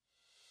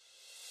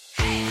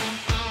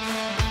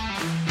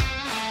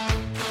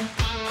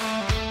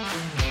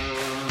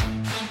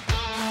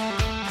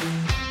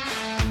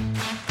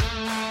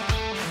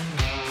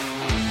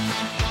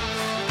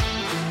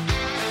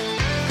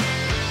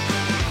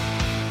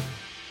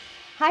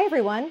Hi,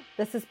 everyone.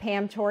 This is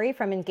Pam Torrey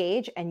from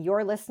Ingaged, and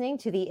you're listening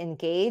to the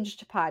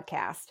Ingaged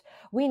podcast.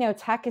 We know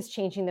tech is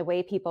changing the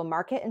way people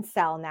market and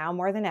sell now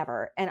more than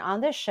ever. And on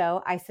this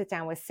show, I sit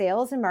down with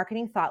sales and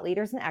marketing thought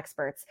leaders and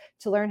experts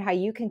to learn how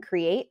you can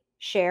create,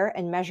 share,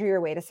 and measure your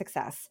way to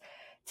success.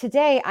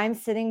 Today, I'm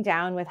sitting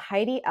down with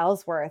Heidi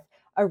Ellsworth,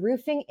 a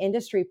roofing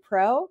industry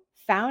pro,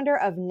 founder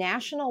of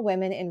National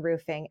Women in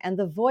Roofing, and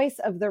the voice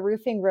of the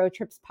Roofing Road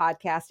Trips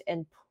podcast,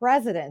 and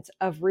president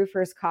of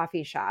Roofers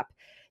Coffee Shop.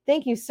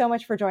 Thank you so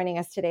much for joining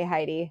us today,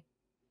 Heidi.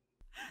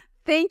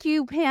 Thank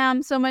you,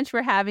 Pam, so much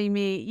for having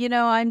me.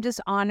 I'm just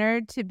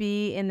honored to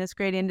be in this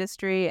great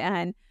industry,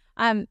 and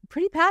I'm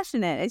pretty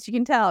passionate, as you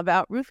can tell,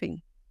 about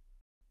roofing.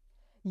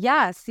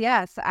 Yes.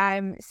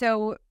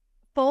 So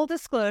full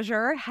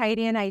disclosure,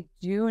 Heidi and I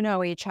do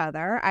know each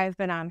other. I've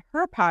been on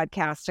her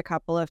podcast a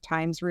couple of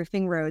times,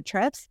 Roofing Road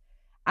Trips.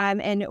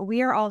 And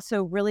we are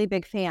also really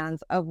big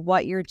fans of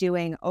what you're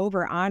doing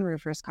over on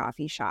Roofers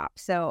Coffee Shop.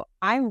 So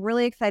I'm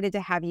really excited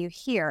to have you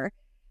here.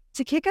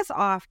 To kick us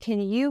off, can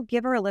you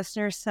give our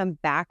listeners some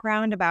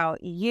background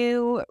about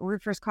you,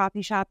 Roofers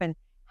Coffee Shop, and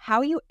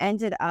how you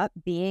ended up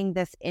being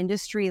this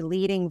industry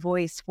leading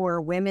voice for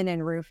women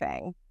in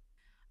roofing?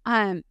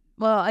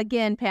 Well,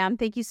 again, Pam,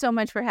 thank you so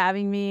much for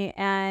having me.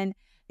 And,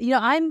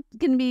 I'm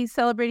going to be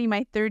celebrating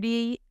my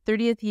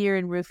 30th year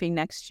in roofing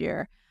next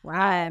year.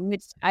 Wow.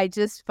 Which I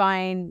just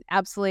find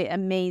absolutely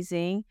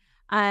amazing.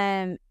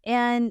 And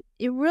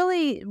it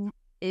really,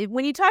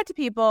 when you talk to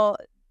people,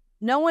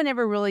 no one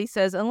ever really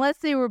says, unless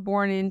they were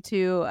born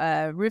into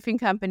a roofing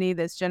company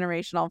that's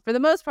generational, for the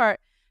most part,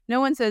 no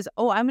one says,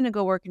 oh, I'm going to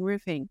go work in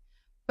roofing.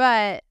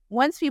 But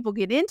once people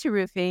get into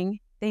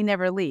roofing, they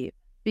never leave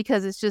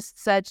because it's just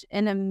such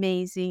an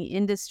amazing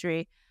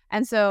industry.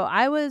 And so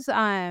I was,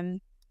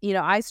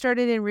 I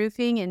started in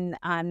roofing in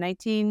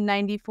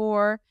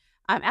 1994.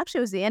 Actually,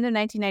 it was the end of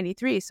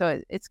 1993,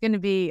 so it's going to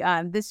be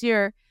this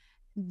year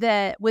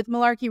with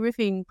Malarkey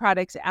Roofing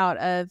Products out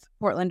of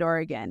Portland,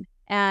 Oregon,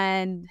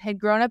 and had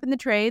grown up in the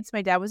trades.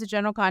 My dad was a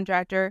general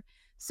contractor,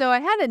 so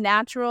I had a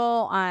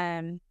natural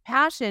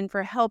passion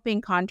for helping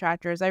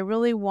contractors. I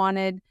really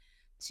wanted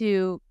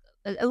to.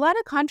 A lot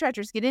of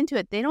contractors get into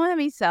it. They don't have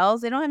any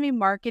sales. They don't have any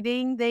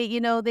marketing.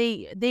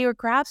 They are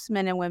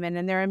craftsmen and women,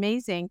 and they're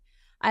amazing.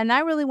 And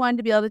I really wanted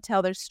to be able to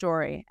tell their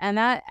story. And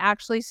that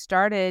actually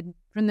started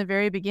from the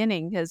very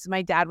beginning because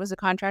my dad was a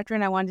contractor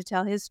and I wanted to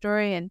tell his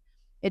story, and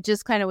it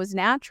just kind of was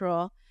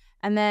natural.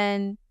 And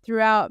then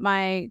throughout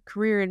my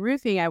career in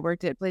roofing, I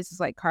worked at places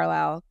like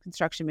Carlisle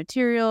Construction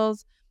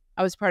Materials.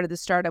 I was part of the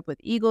startup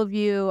with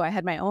Eagleview. I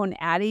had my own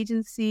ad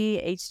agency,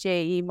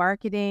 HJE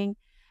Marketing.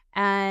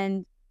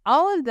 And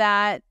all of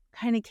that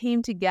kind of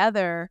came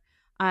together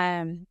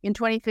in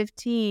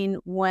 2015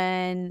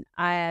 when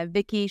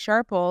Vicki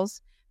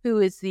Sharples, who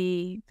is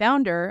the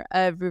founder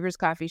of Roofers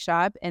Coffee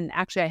Shop, and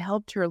actually I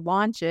helped her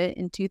launch it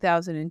in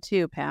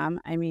 2002, Pam.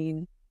 I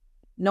mean,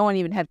 no one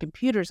even had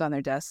computers on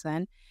their desks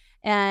then.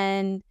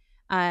 And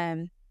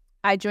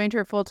I joined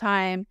her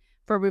full-time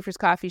for Roofers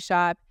Coffee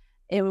Shop.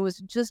 It was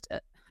just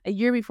a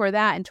year before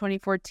that, in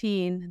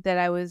 2014, that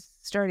I was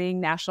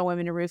starting National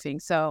Women in Roofing.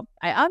 So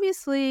I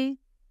obviously,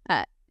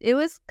 it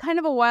was kind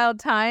of a wild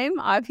time,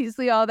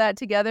 obviously, all that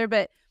together,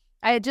 but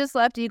I had just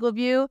left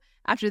Eagleview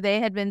after they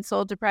had been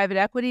sold to private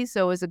equity,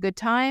 so it was a good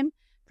time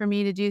for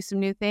me to do some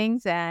new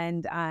things,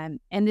 and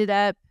ended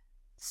up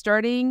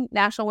starting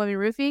National Women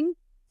Roofing,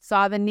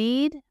 saw the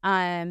need.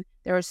 There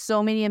are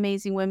so many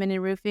amazing women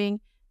in roofing.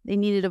 They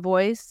needed a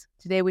voice.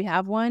 Today we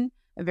have one,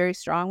 a very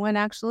strong one,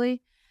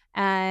 actually.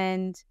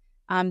 And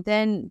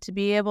then to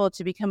be able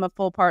to become a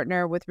full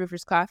partner with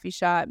Roofers Coffee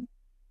Shop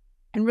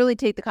and really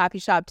take the coffee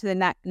shop to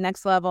the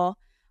next level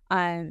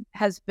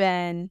has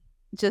been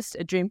just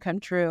a dream come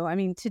true. I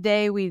mean,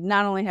 today we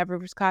not only have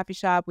Roofers Coffee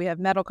Shop, we have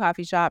Metal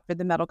Coffee Shop for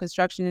the metal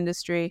construction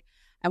industry,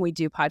 and we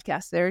do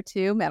podcasts there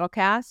too,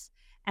 Metalcasts.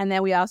 And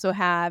then we also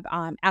have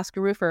Ask a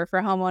Roofer for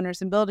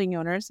homeowners and building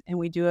owners, and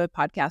we do a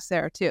podcast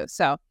there too.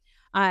 So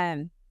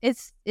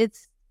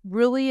it's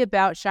really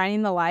about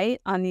shining the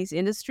light on these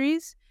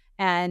industries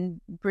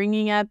and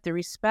bringing up the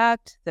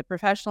respect, the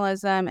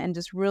professionalism, and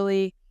just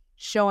really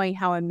showing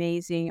how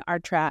amazing our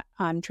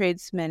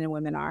tradesmen and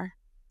women are.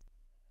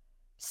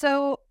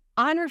 So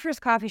on Roofers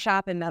Coffee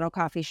Shop and Metal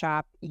Coffee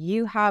Shop,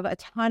 you have a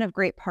ton of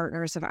great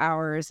partners of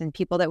ours and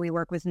people that we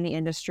work with in the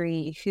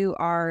industry who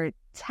are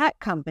tech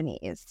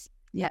companies.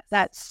 Yes.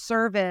 That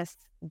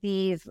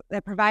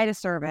provide a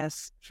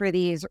service for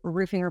these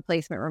roofing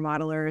replacement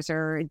remodelers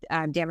or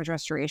damage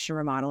restoration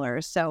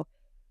remodelers. So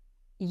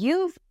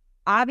you've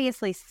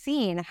obviously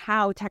seen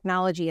how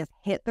technology has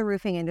hit the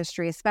roofing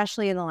industry,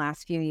 especially in the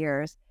last few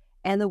years,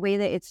 and the way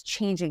that it's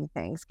changing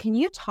things. Can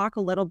you talk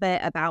a little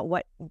bit about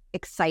what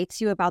excites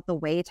you about the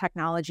way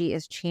technology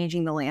is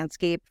changing the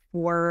landscape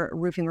for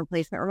roofing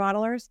replacement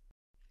remodelers?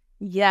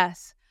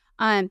 Yes.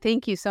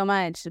 Thank you so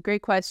much. A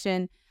great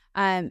question.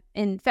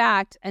 In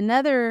fact,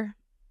 another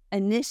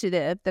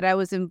initiative that I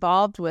was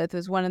involved with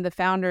as one of the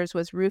founders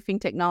was Roofing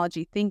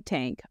Technology Think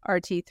Tank,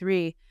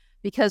 RT3,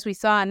 because we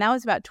saw, and that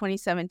was about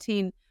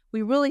 2017,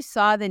 we really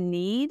saw the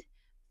need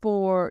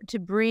to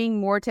bring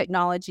more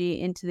technology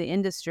into the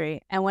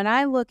industry. And when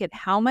I look at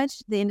how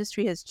much the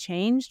industry has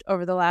changed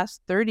over the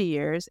last 30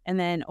 years and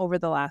then over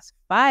the last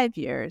 5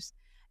 years,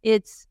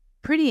 it's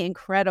pretty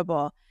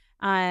incredible.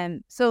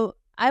 So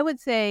I would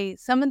say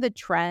some of the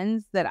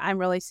trends that I'm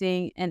really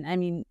seeing, and I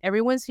mean,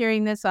 everyone's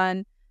hearing this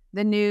on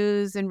the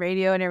news and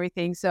radio and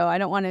everything, so I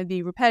don't want to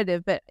be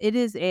repetitive, but it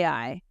is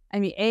AI. I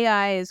mean,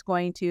 AI is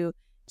going to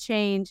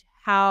change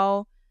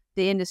how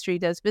the industry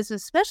does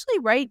business, especially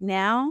right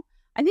now.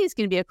 I think it's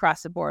going to be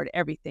across the board,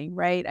 everything,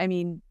 right? I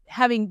mean,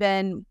 having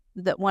been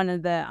one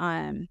of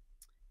the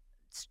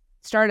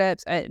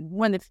startups,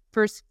 one of the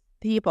first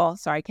people,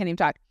 sorry, I can't even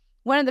talk.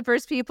 One of the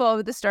first people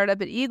with the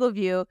startup at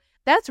Eagleview,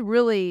 that's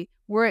really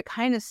where it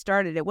kind of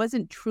started. It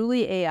wasn't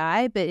truly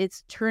AI, but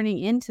it's turning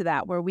into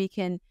that, where we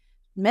can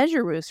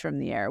measure roofs from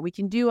the air. We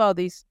can do all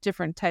these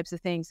different types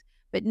of things.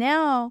 But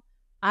now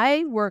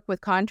I work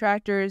with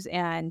contractors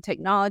and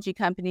technology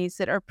companies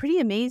that are pretty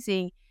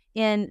amazing,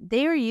 and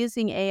they are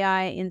using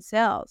AI in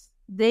sales.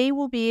 They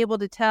will be able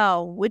to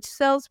tell which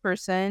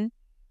salesperson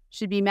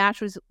should be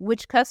matched with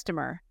which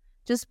customer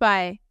just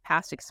by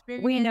past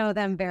experience. We know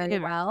them very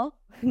well.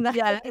 That's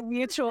Yeah. a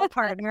mutual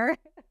partner.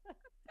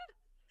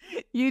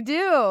 You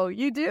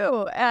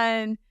do.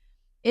 And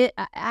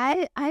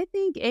I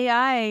think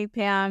AI,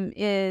 Pam,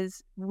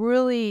 is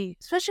really,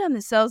 especially on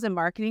the sales and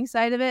marketing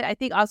side of it, I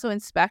think also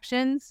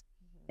inspections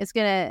is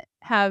going to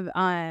have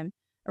a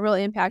real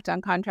impact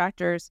on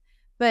contractors.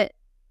 But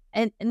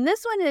and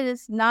this one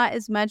is not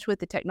as much with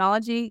the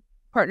technology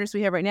partners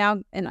we have right now,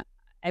 and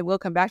I will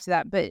come back to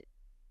that, but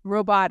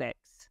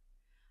robotics.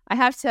 I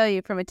have to tell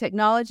you, from a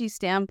technology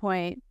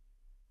standpoint,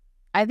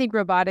 I think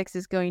robotics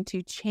is going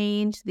to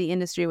change the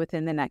industry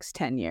within the next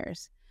 10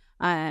 years.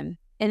 And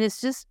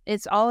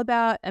it's all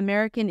about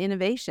American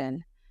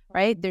innovation,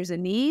 right? There's a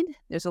need,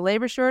 there's a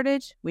labor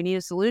shortage, we need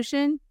a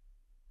solution.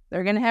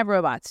 They're going to have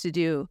robots to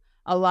do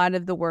a lot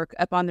of the work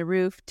up on the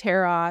roof,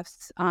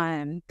 tear-offs,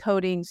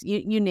 coatings,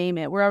 you name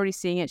it. We're already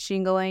seeing it,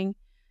 shingling.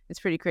 It's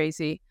pretty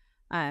crazy.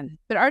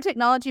 But our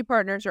technology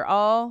partners are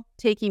all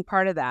taking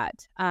part of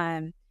that.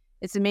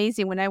 It's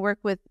amazing when I work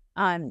with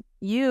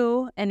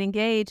you and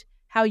Ingaged,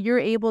 how you're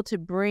able to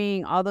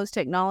bring all those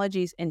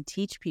technologies and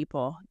teach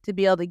people, to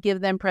be able to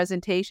give them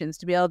presentations,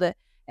 to be able to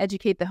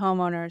educate the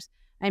homeowners.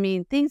 I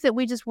mean, things that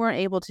we just weren't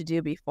able to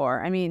do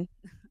before. I mean,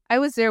 I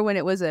was there when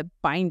it was a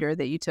binder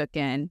that you took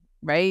in,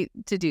 right,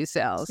 to do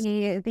sales.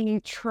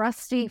 The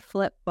trusty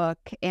flip book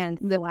and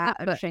the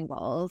flat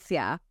shingles.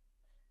 Yeah.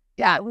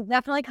 We've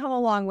definitely come a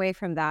long way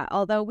from that.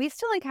 Although we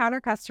still encounter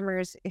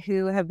customers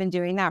who have been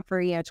doing that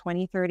for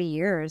 20, 30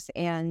 years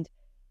and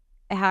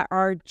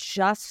are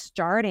just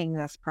starting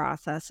this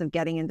process of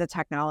getting into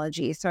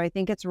technology. So I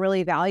think it's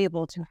really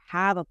valuable to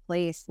have a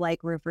place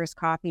like Roofers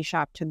Coffee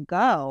Shop to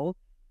go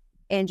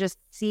and just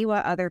see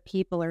what other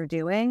people are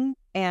doing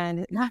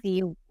and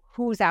see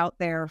who's out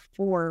there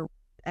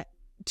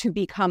to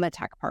become a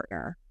tech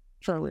partner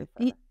for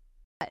Roofer.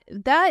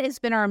 That has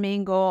been our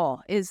main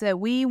goal, is that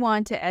we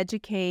want to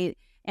educate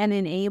and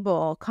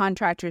enable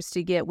contractors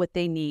to get what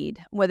they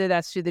need, whether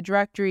that's through the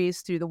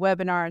directories, through the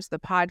webinars, the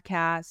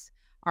podcasts,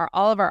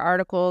 all of our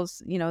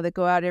articles, that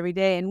go out every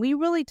day. And we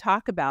really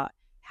talk about,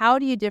 how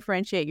do you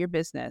differentiate your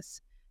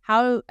business?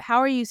 How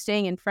are you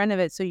staying in front of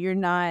it so you're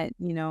not,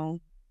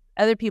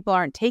 other people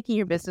aren't taking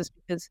your business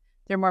because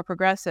they're more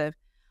progressive.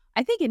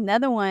 I think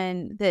another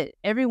one that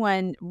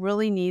everyone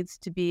really needs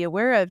to be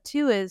aware of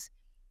too is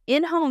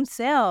in-home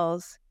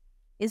sales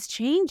is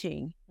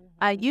changing.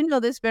 You know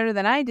this better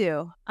than I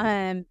do.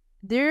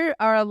 There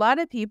are a lot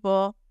of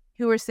people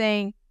who are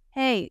saying,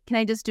 hey, can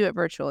I just do it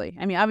virtually?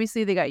 I mean,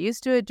 obviously they got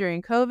used to it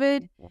during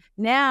COVID.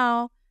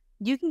 Now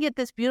you can get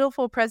this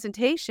beautiful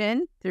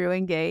presentation through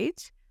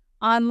Ingaged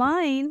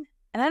online,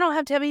 and I don't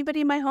have to have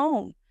anybody in my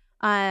home.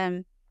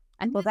 And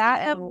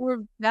we're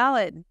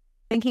valid.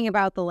 Thinking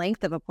about the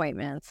length of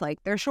appointments,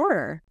 like they're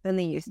shorter than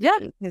they used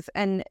to be.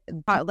 And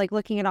like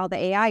looking at all the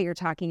AI you're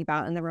talking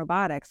about and the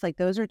robotics, like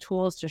those are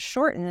tools to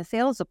shorten a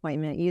sales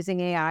appointment,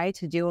 using AI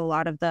to do a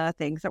lot of the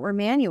things that were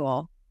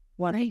manual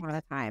one at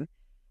a time.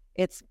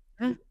 It's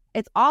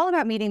all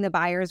about meeting the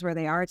buyers where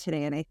they are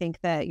today. And I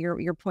think that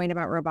your point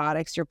about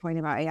robotics, your point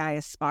about AI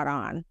is spot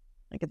on.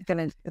 Like it's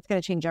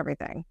gonna change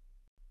everything.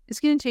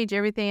 It's gonna change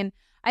everything. And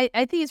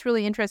I think it's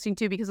really interesting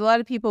too, because a lot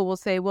of people will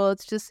say, well,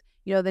 it's just,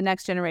 the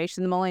next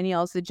generation, the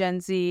millennials, the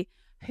Gen Z,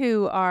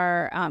 who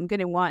are going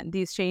to want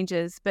these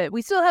changes. But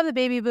we still have the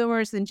baby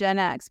boomers and Gen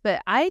X.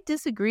 But I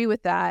disagree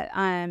with that.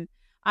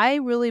 I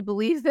really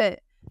believe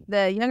that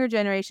the younger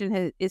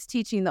generation is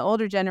teaching the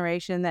older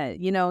generation that,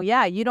 you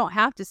don't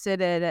have to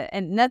sit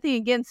and nothing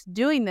against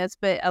doing this,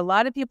 but a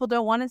lot of people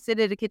don't want to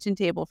sit at a kitchen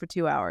table for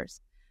 2 hours.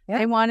 Yeah.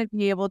 They want to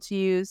be able to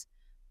use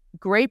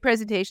great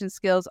presentation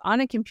skills on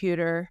a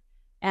computer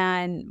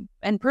and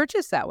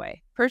purchase that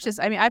way.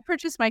 I mean, I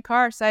purchased my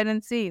car sight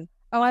unseen.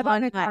 Oh, I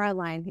bought my car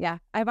online. Yeah.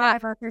 I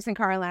bought my first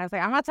car online. I was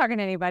like, I'm not talking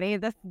to anybody.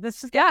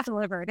 This just got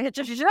delivered. It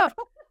just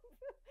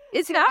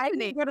it's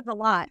happening. I go to the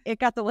lot. It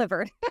got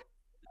delivered.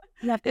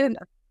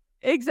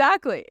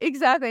 Exactly.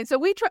 And so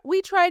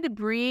we try to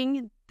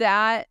bring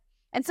that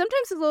And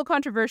sometimes it's a little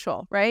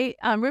controversial, right?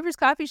 Rivers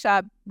Coffee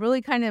Shop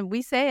really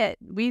we say it.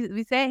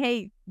 We say,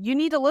 hey, you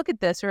need to look at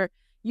this, or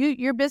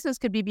your business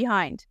could be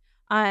behind.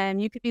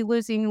 You could be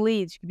losing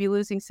leads, you could be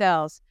losing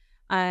sales.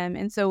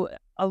 And so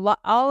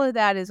all of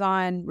that is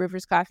on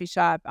Rivers Coffee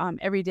Shop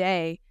every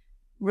day,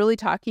 really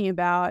talking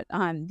about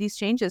these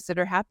changes that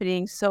are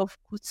happening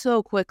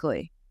so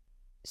quickly.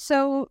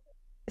 So,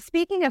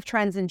 speaking of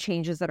trends and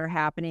changes that are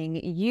happening,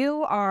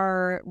 you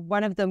are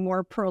one of the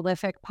more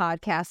prolific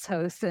podcast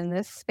hosts in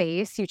this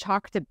space. You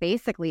talk to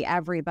basically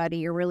everybody.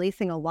 You're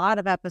releasing a lot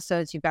of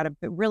episodes. You've got a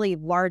really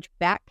large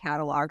back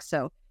catalog.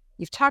 So,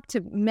 you've talked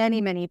to many,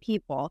 many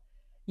people.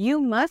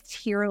 You must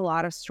hear a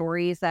lot of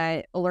stories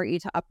that alert you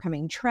to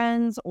upcoming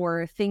trends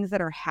or things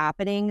that are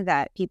happening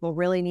that people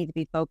really need to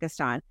be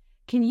focused on.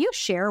 Can you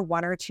share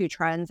one or two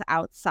trends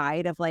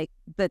outside of like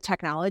the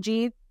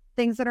technology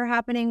things that are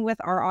happening with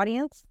our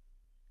audience?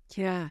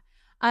 Yeah.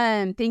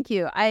 Thank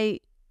you.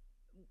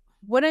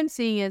 What I'm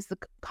seeing is the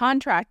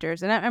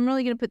contractors, and I'm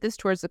really going to put this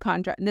towards the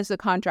contract. This is a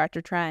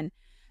contractor trend,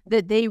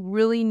 that they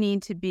really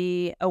need to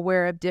be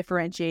aware of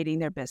differentiating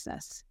their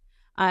business.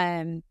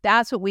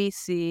 That's what we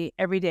see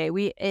every day.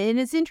 And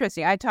it's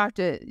interesting.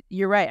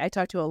 You're right. I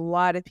talk to a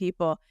lot of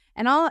people,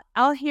 and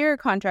I'll hear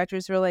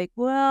contractors who are like,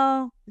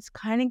 well, it's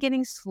kind of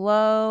getting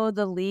slow.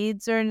 The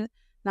leads are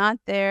not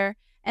there.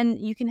 And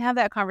you can have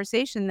that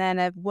conversation then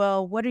of,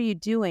 well, what are you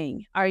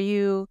doing? Are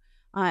you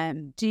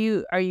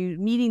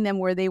meeting them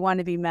where they want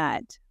to be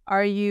met?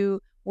 Are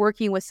you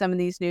working with some of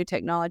these new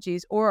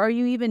technologies, or are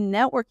you even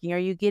networking? Are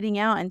you getting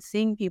out and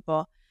seeing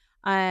people?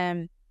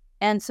 And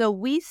so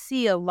we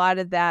see a lot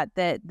of that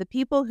the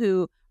people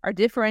who are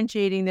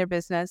differentiating their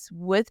business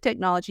with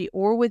technology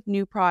or with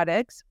new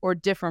products or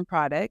different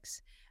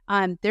products,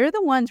 they're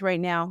the ones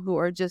right now who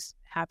are just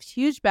have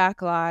huge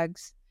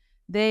backlogs.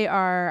 They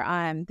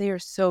are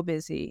so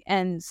busy.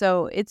 And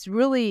so it's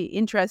really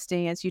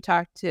interesting as you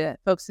talk to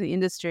folks in the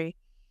industry.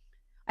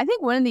 I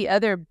think one of the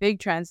other big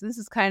trends, this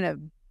is kind of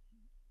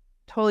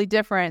totally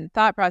different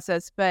thought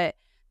process, but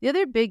the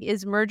other big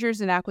is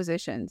mergers and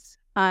acquisitions.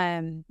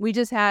 We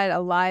just had a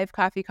live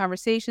coffee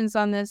conversations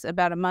on this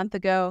about a month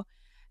ago,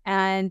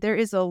 and there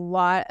is a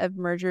lot of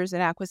mergers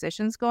and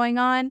acquisitions going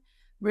on.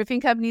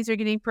 Roofing companies are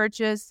getting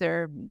purchased.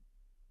 They're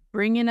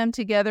bringing them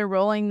together,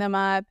 rolling them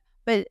up.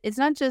 But it's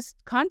not just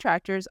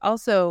contractors,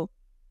 also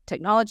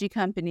technology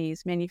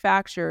companies,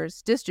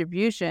 manufacturers,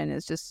 distribution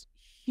is just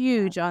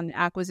huge on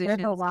acquisitions.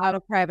 There's a lot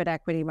of private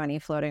equity money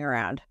floating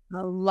around.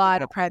 A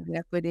lot of private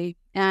equity.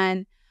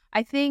 And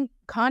I think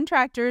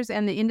contractors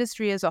and the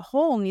industry as a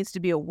whole needs to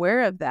be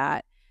aware of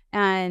that.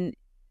 And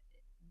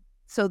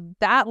so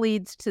that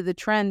leads to the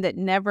trend that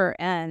never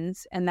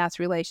ends, and that's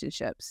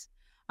relationships.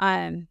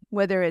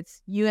 Whether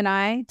it's you and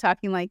I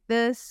talking like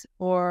this,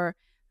 or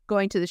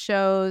going to the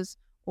shows,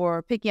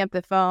 or picking up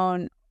the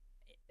phone,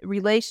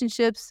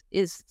 relationships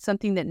is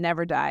something that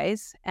never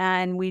dies.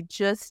 And we've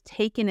just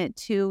taken it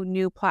to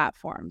new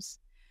platforms.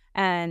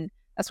 And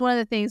that's one of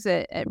the things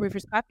that at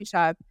Roofers Coffee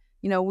Shop,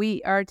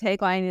 our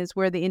tagline is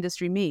where the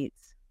industry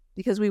meets,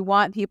 because we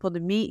want people to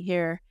meet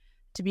here,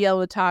 to be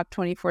able to talk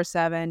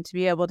 24/7, to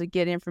be able to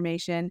get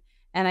information.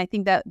 And I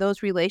think that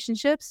those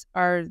relationships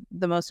are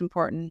the most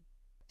important.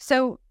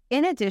 So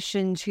in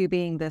addition to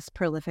being this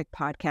prolific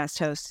podcast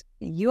host,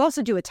 you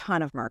also do a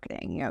ton of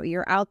marketing.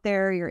 You're out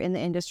there, you're in the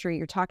industry,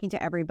 you're talking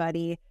to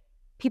everybody.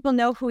 People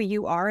know who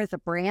you are as a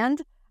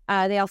brand.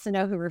 They also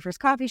know who Roofers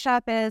Coffee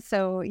Shop is.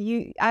 So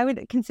I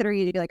would consider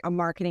you to be like a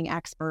marketing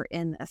expert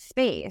in the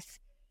space.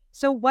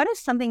 So what is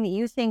something that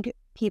you think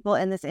people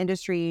in this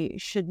industry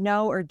should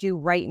know or do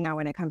right now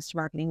when it comes to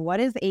marketing? What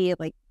is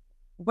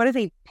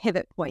a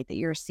pivot point that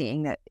you're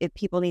seeing that if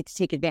people need to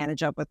take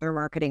advantage of with their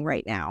marketing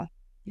right now?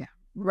 Yeah.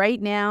 Right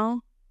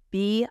now,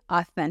 be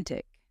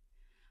authentic.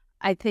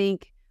 I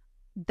think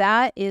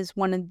that is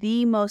one of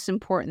the most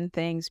important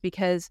things,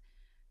 because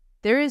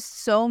there is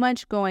so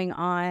much going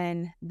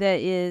on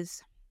that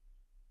is,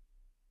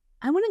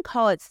 I wouldn't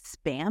call it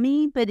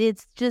spammy, but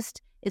it's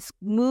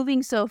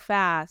moving so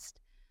fast.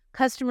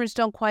 Customers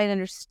don't quite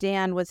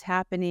understand what's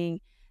happening.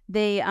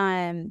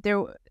 Between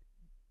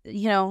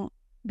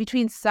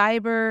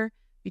cyber,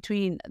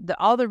 between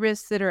all the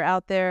risks that are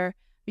out there,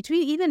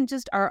 between even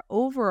just our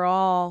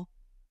overall,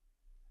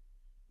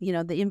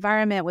 the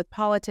environment with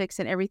politics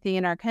and everything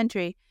in our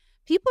country,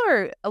 people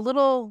are a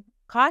little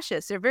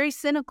cautious. They're very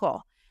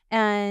cynical.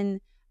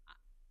 And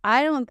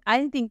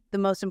I think the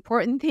most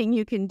important thing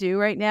you can do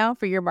right now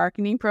for your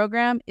marketing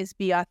program is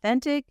be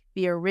authentic,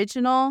 be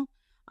original,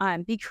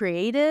 be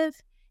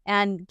creative,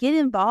 and get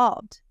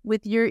involved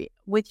with your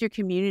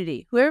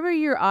community. Whoever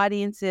your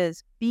audience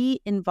is, be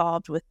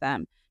involved with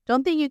them.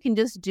 Don't think you can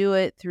just do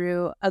it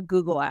through a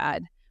Google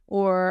ad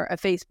or a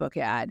Facebook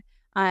ad.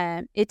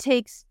 It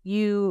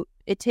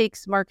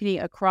takes marketing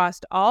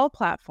across all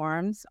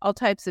platforms, all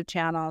types of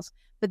channels,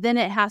 but then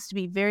it has to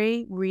be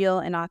very real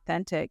and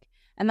authentic.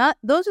 And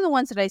those are the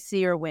ones that I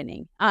see are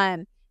winning.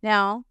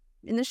 Now,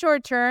 in the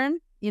short term,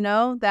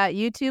 that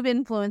YouTube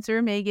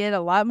influencer may get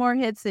a lot more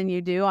hits than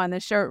you do on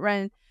the short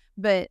run,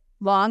 but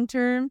long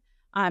term,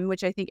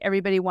 which I think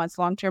everybody wants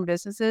long-term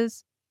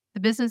businesses. The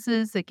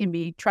businesses that can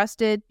be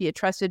trusted, be a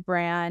trusted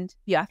brand,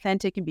 be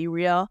authentic and be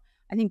real.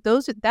 I think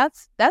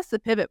that's the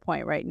pivot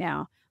point right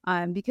now.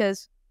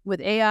 Because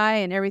with AI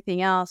and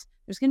everything else,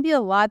 there's going to be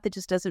a lot that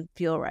just doesn't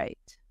feel right.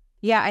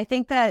 Yeah, I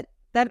think that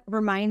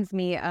reminds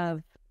me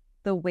of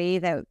the way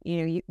that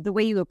the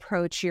way you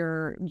approach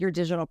your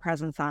digital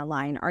presence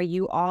online. Are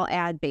you all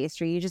ad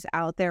based? Are you just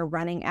out there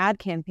running ad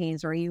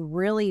campaigns? Or are you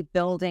really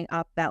building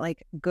up that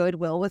like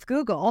goodwill with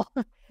Google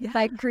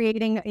by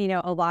creating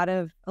a lot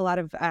of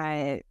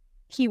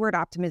keyword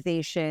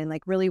optimization,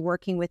 like really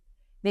working with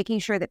making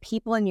sure that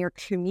people in your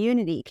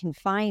community can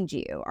find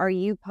you? Are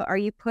you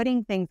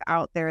putting things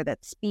out there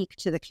that speak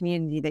to the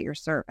community that you're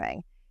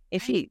serving?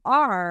 If you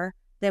are,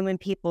 then when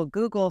people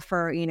Google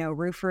for,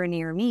 roofer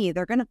near me,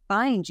 they're going to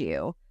find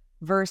you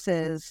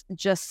versus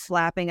just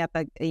slapping up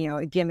a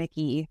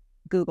gimmicky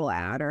Google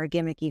ad or a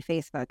gimmicky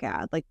Facebook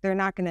ad. Like they're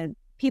not going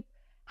to,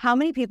 how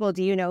many people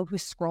do you know who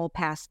scroll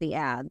past the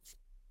ads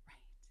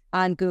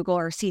on Google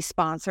or see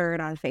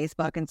sponsored on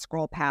Facebook and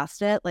scroll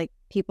past it? Like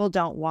people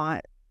don't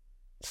want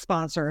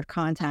sponsored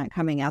content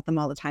coming at them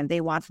all the time.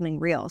 They want something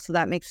real. So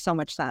that makes so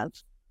much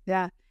sense.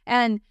 Yeah.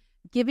 And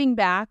giving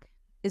back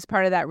is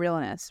part of that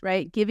realness,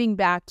 right? Giving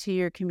back to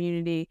your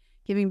community,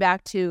 giving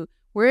back to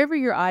wherever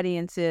your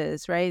audience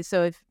is, right?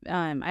 So if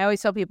I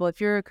always tell people, if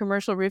you're a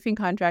commercial roofing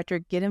contractor,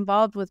 get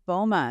involved with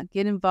BOMA,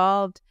 get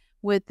involved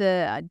with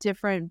the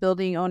different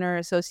building owner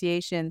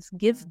associations,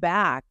 give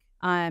back,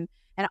 and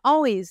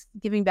always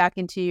giving back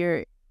into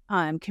your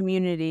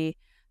community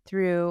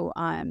through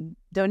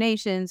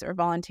donations or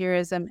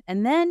volunteerism,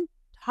 and then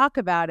talk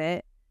about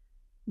it.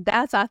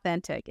 That's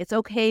authentic. It's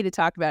okay to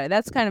talk about it.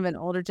 That's kind of an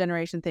older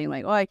generation thing,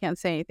 like, oh, I can't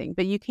say anything,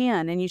 but you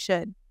can and you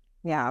should.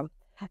 Yeah,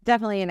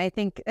 definitely. And I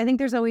think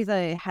there's always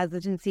a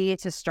hesitancy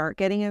to start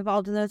getting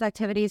involved in those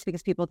activities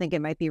because people think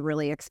it might be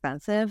really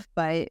expensive.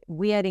 But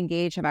we at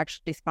Ingaged have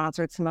actually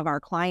sponsored some of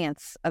our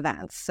clients'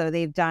 events. So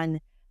they've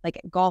done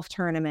like golf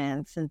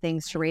tournaments and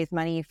things to raise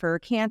money for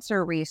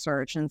cancer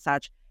research and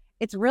such.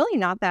 It's really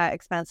not that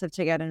expensive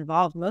to get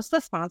involved. Most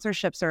of the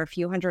sponsorships are a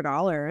few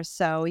 $100s.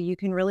 So you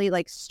can really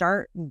like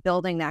start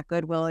building that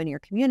goodwill in your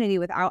community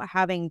without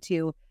having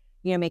to,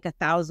 make a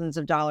thousands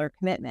of dollar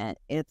commitment.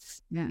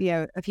 It's, a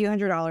few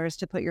 $100s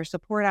to put your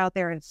support out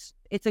there.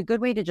 It's a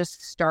good way to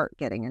just start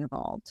getting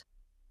involved.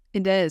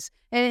 It is.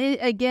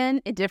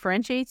 And it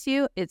differentiates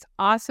you. It's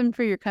awesome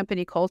for your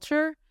company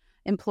culture,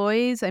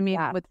 employees. I mean,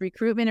 with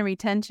recruitment and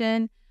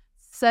retention,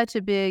 such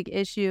a big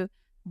issue.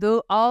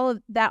 Though all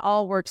of that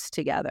all works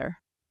together.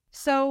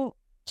 So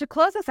to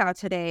close us out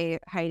today,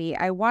 Heidi,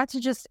 I want to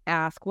just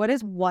ask, what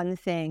is one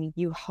thing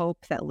you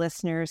hope that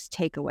listeners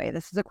take away?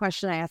 This is a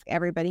question I ask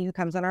everybody who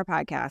comes on our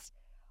podcast.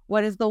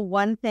 What is the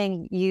one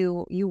thing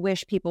you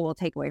wish people will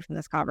take away from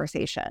this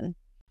conversation?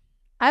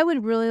 I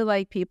would really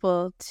like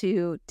people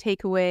to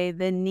take away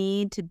the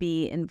need to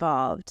be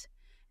involved.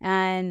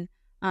 And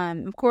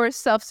of course,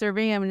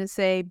 self-serving, I'm going to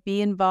say be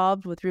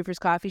involved with Roofers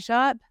Coffee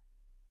Shop.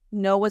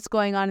 Know what's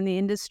going on in the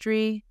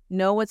industry,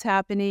 know what's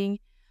happening,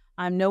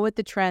 know what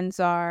the trends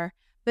are,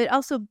 but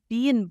also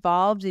be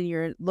involved in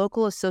your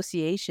local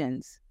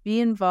associations,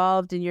 be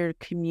involved in your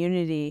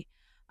community.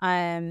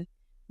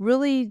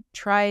 Really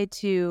try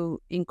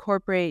to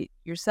incorporate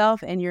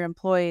yourself and your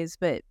employees,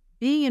 but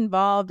being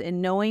involved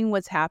and knowing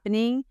what's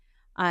happening,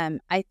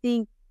 I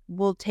think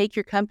will take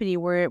your company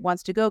where it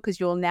wants to go because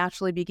you'll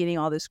naturally be getting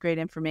all this great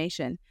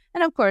information.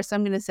 And of course,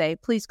 I'm going to say,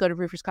 please go to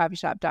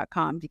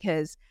RoofersCoffeeShop.com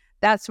because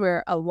that's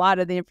where a lot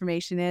of the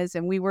information is.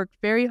 And we work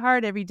very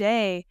hard every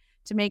day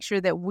to make sure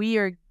that we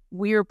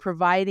are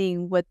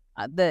providing what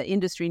the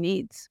industry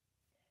needs.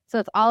 So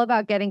it's all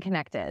about getting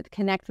connected.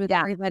 Connect with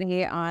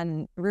everybody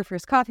on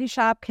Roofers Coffee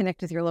Shop,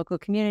 connect with your local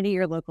community,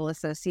 your local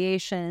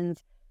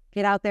associations,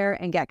 get out there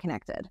and get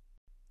connected.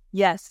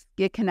 Yes,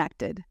 get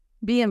connected.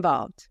 Be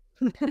involved.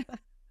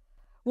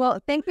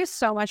 Well, thank you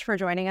so much for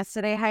joining us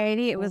today,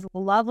 Heidi. It was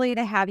lovely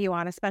to have you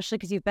on, especially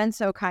because you've been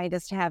so kind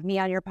as to have me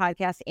on your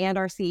podcast and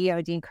our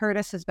CEO, Dean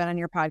Curtis, has been on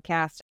your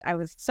podcast. I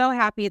was so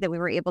happy that we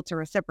were able to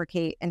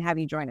reciprocate and have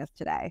you join us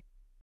today.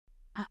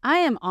 I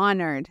am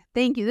honored.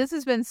 Thank you. This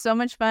has been so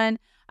much fun.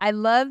 I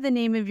love the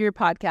name of your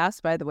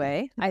podcast, by the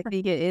way. I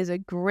think it is a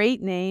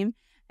great name.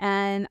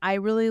 And I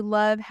really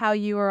love how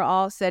you are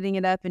all setting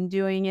it up and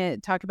doing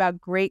it. Talk about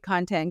great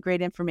content,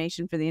 great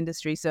information for the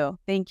industry. So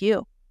thank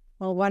you.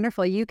 Well,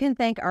 wonderful. You can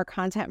thank our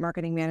content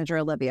marketing manager,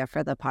 Olivia,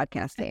 for the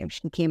podcast name.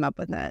 She came up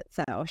with it.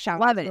 So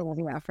shout out to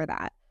Olivia for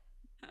that.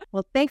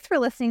 Well, thanks for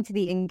listening to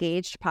the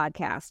Ingaged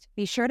podcast.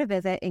 Be sure to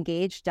visit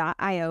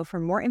ingaged.io for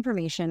more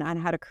information on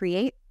how to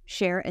create,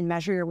 share, and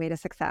measure your way to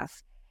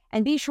success.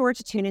 And be sure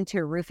to tune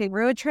into Roofing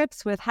Road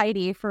Trips with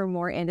Heidi for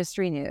more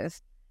industry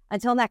news.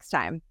 Until next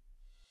time.